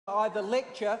either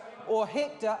lecture or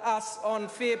hector us on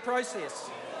fair process.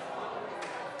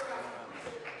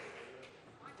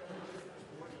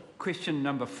 Question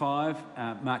number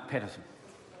 5, Mark Patterson.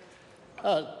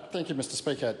 Thank you, Mr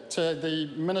Speaker. To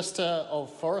the Minister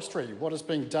of Forestry, what is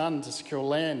being done to secure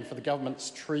land for the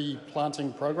government's tree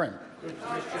planting program?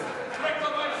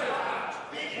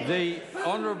 The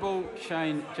Honourable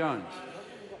Shane Jones.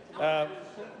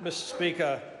 Mr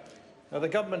Speaker, the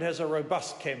government has a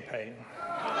robust campaign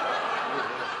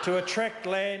to attract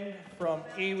land from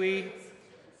iwi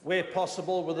where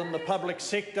possible within the public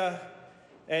sector,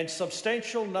 and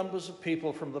substantial numbers of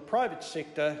people from the private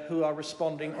sector who are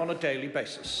responding on a daily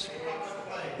basis.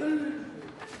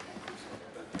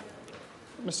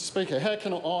 Mr Speaker, how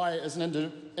can I, as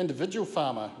an individual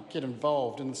farmer, get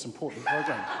involved in this important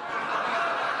program?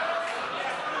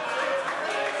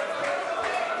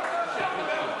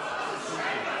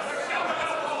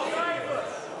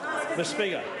 Mr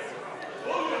Speaker,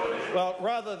 well,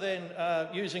 rather than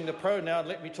using the pronoun,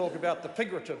 let me talk about the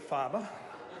figurative farmer.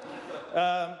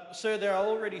 Sir, there are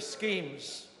already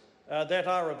schemes that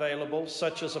are available,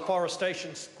 such as a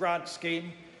forestation grant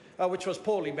scheme, which was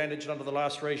poorly managed under the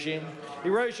last regime,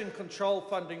 erosion control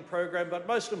funding program, but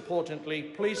most importantly,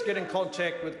 please get in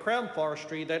contact with Crown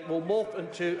Forestry that will morph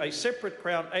into a separate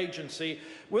Crown agency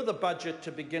with a budget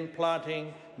to begin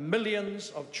planting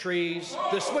millions of trees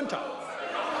this winter.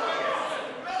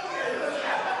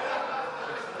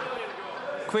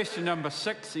 Question number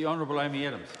 6, the Honourable Amy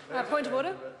Adams. Point of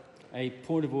order. A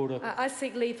point of order. I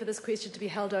seek leave for this question to be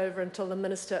held over until the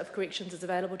Minister of Corrections is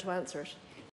available to answer it.